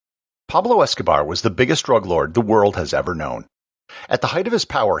Pablo Escobar was the biggest drug lord the world has ever known. At the height of his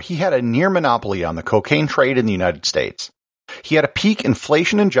power, he had a near monopoly on the cocaine trade in the United States. He had a peak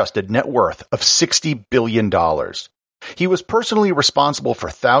inflation-adjusted net worth of $60 billion. He was personally responsible for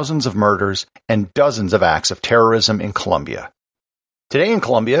thousands of murders and dozens of acts of terrorism in Colombia. Today in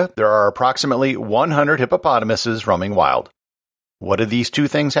Colombia, there are approximately 100 hippopotamuses roaming wild. What do these two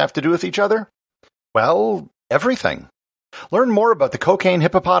things have to do with each other? Well, everything. Learn more about the cocaine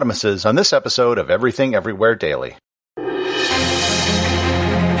hippopotamuses on this episode of Everything Everywhere Daily.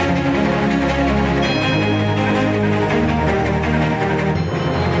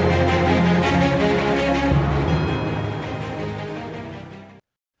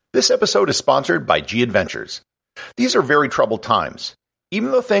 This episode is sponsored by G Adventures. These are very troubled times.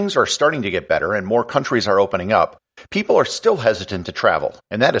 Even though things are starting to get better and more countries are opening up, people are still hesitant to travel,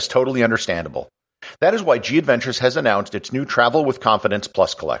 and that is totally understandable. That is why G Adventures has announced its new Travel with Confidence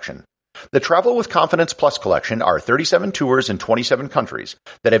Plus collection. The Travel with Confidence Plus collection are 37 tours in 27 countries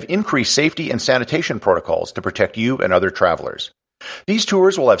that have increased safety and sanitation protocols to protect you and other travelers. These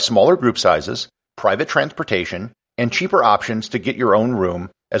tours will have smaller group sizes, private transportation, and cheaper options to get your own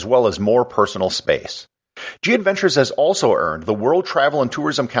room, as well as more personal space. G Adventures has also earned the World Travel and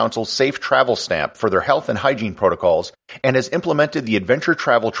Tourism Council's Safe Travel stamp for their health and hygiene protocols and has implemented the Adventure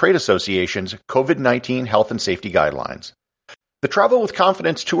Travel Trade Association's COVID-19 health and safety guidelines. The Travel with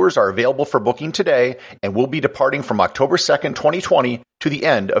Confidence tours are available for booking today and will be departing from October 2nd, 2020 to the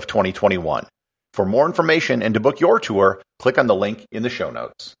end of 2021. For more information and to book your tour, click on the link in the show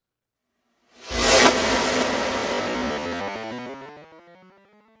notes.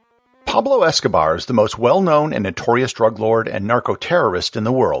 Pablo Escobar is the most well-known and notorious drug lord and narco-terrorist in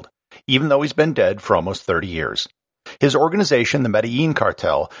the world, even though he's been dead for almost 30 years. His organization, the Medellin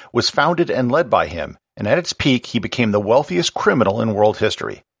Cartel, was founded and led by him, and at its peak he became the wealthiest criminal in world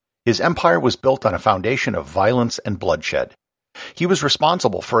history. His empire was built on a foundation of violence and bloodshed. He was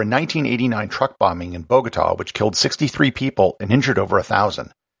responsible for a 1989 truck bombing in Bogota which killed 63 people and injured over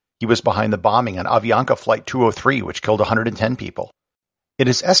 1,000. He was behind the bombing on Avianca Flight 203 which killed 110 people. It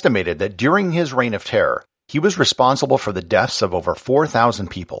is estimated that during his reign of terror, he was responsible for the deaths of over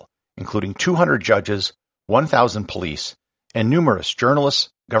 4,000 people, including 200 judges, 1,000 police, and numerous journalists,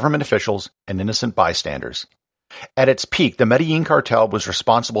 government officials, and innocent bystanders. At its peak, the Medellin Cartel was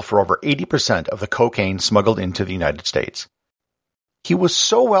responsible for over 80% of the cocaine smuggled into the United States. He was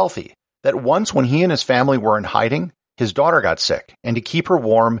so wealthy that once when he and his family were in hiding, his daughter got sick, and to keep her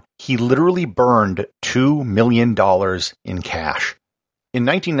warm, he literally burned $2 million in cash. In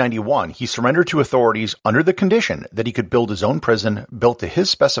 1991, he surrendered to authorities under the condition that he could build his own prison built to his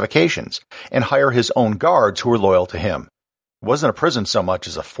specifications and hire his own guards who were loyal to him. It wasn't a prison so much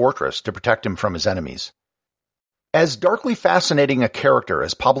as a fortress to protect him from his enemies. As darkly fascinating a character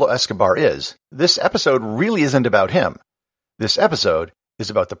as Pablo Escobar is, this episode really isn't about him. This episode is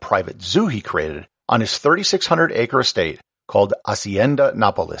about the private zoo he created on his 3,600-acre estate called Hacienda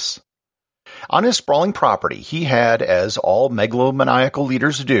Nápoles. On his sprawling property, he had, as all megalomaniacal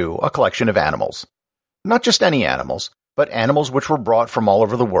leaders do, a collection of animals. Not just any animals, but animals which were brought from all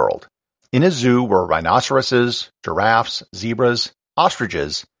over the world. In his zoo were rhinoceroses, giraffes, zebras,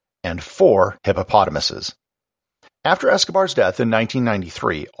 ostriches, and 4 hippopotamuses. After Escobar's death in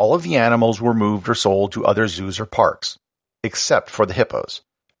 1993, all of the animals were moved or sold to other zoos or parks, except for the hippos.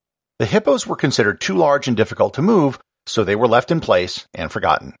 The hippos were considered too large and difficult to move, so they were left in place and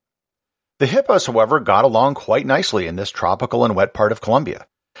forgotten. The hippos, however, got along quite nicely in this tropical and wet part of Colombia.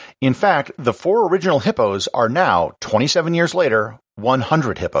 In fact, the 4 original hippos are now, 27 years later,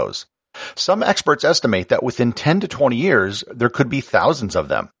 100 hippos. Some experts estimate that within 10 to 20 years, there could be thousands of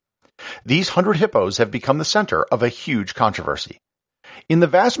them. These 100 hippos have become the center of a huge controversy. In the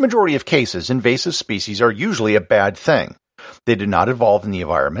vast majority of cases, invasive species are usually a bad thing. They did not evolve in the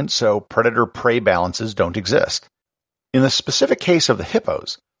environment, so predator-prey balances don't exist. In the specific case of the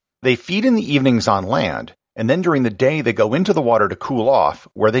hippos, they feed in the evenings on land, and then during the day they go into the water to cool off,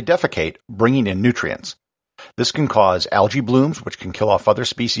 where they defecate, bringing in nutrients. This can cause algae blooms, which can kill off other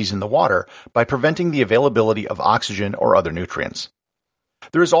species in the water by preventing the availability of oxygen or other nutrients.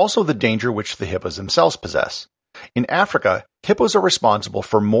 There is also the danger which the hippos themselves possess. In Africa, hippos are responsible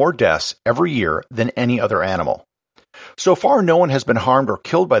for more deaths every year than any other animal. So far, no one has been harmed or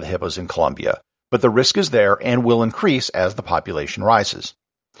killed by the hippos in Colombia, but the risk is there and will increase as the population rises.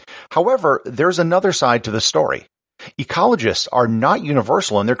 However, there's another side to the story. Ecologists are not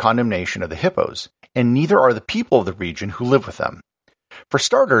universal in their condemnation of the hippos, and neither are the people of the region who live with them. For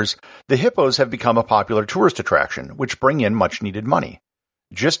starters, the hippos have become a popular tourist attraction, which bring in much-needed money.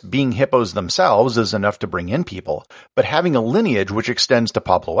 Just being hippos themselves is enough to bring in people, but having a lineage which extends to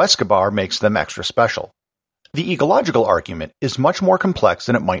Pablo Escobar makes them extra special. The ecological argument is much more complex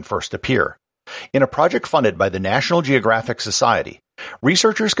than it might first appear. In a project funded by the National Geographic Society,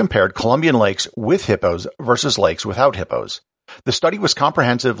 researchers compared Colombian lakes with hippos versus lakes without hippos. The study was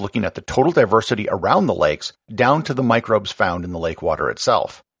comprehensive, looking at the total diversity around the lakes down to the microbes found in the lake water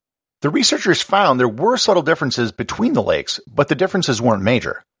itself. The researchers found there were subtle differences between the lakes, but the differences weren't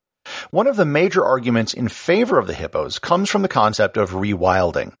major. One of the major arguments in favor of the hippos comes from the concept of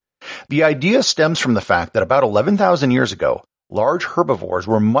rewilding. The idea stems from the fact that about 11,000 years ago, large herbivores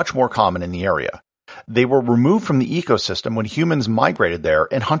were much more common in the area. They were removed from the ecosystem when humans migrated there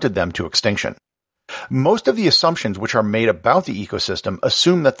and hunted them to extinction. Most of the assumptions which are made about the ecosystem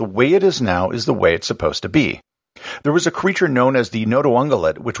assume that the way it is now is the way it's supposed to be. There was a creature known as the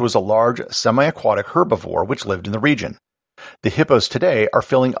notoungulate, which was a large, semi-aquatic herbivore which lived in the region. The hippos today are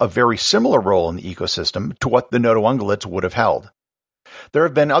filling a very similar role in the ecosystem to what the notoungulates would have held. There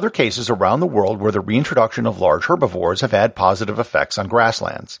have been other cases around the world where the reintroduction of large herbivores have had positive effects on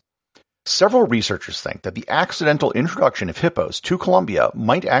grasslands. Several researchers think that the accidental introduction of hippos to Colombia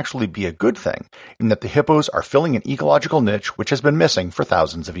might actually be a good thing, in that the hippos are filling an ecological niche which has been missing for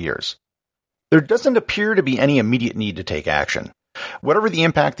thousands of years. There doesn't appear to be any immediate need to take action. Whatever the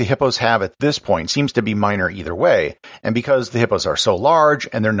impact the hippos have at this point seems to be minor either way, and because the hippos are so large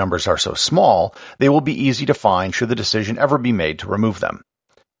and their numbers are so small, they will be easy to find should the decision ever be made to remove them.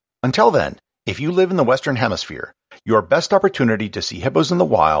 Until then, if you live in the Western Hemisphere, your best opportunity to see hippos in the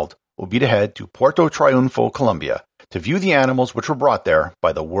wild will be to head to Puerto Triunfo, Colombia, to view the animals which were brought there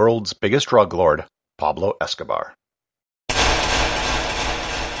by the world's biggest drug lord, Pablo Escobar.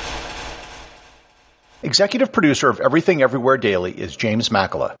 Executive producer of Everything Everywhere Daily is James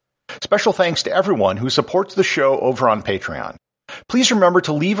Makala. Special thanks to everyone who supports the show over on Patreon. Please remember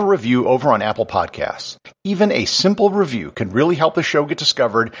to leave a review over on Apple Podcasts. Even a simple review can really help the show get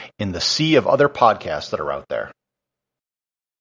discovered in the sea of other podcasts that are out there.